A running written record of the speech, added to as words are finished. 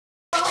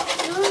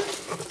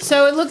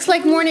So it looks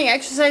like morning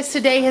exercise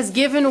today has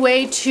given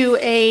way to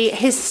a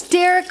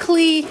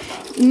hysterically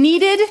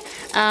needed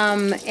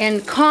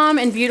and calm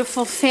and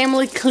beautiful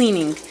family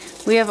cleaning.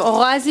 We have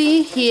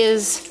Orazi. He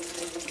is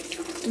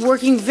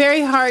working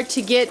very hard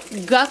to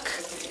get guck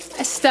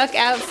stuck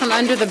out from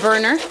under the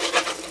burner.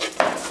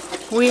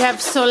 We have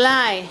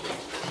Solai.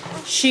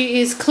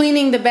 She is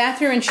cleaning the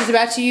bathroom and she's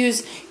about to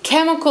use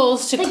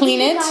chemicals to clean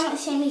it.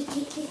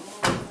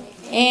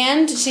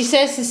 And she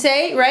says to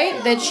say,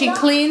 right, that she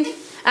cleaned,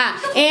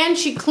 and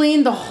she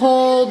cleaned the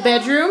whole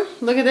bedroom.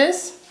 Look at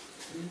this.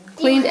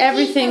 Cleaned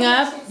everything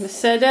up.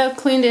 Seda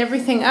cleaned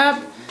everything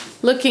up.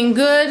 Looking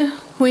good.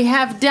 We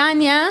have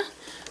Danya,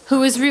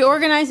 who is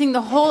reorganizing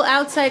the whole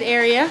outside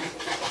area.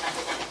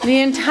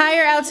 The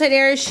entire outside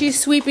area, she's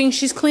sweeping,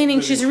 she's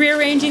cleaning, she's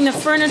rearranging the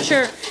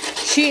furniture.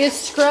 She is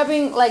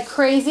scrubbing like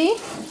crazy.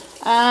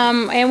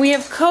 And we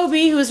have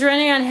Kobe, who's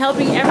running on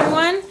helping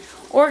everyone,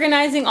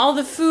 organizing all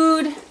the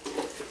food,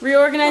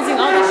 reorganizing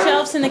all the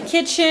shelves in the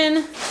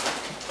kitchen.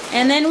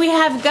 And then we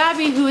have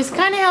Gabi, who is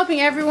kind of helping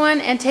everyone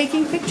and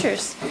taking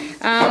pictures.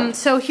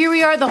 So here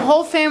we are, the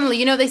whole family.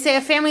 You know, they say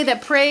a family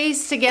that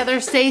prays together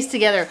stays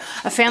together.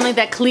 A family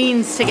that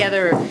cleans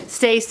together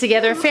stays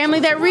together. A family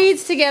that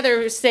reads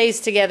together stays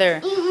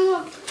together.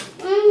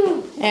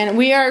 And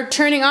we are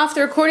turning off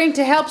the recording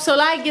to help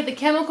Solai get the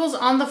chemicals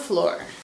on the floor.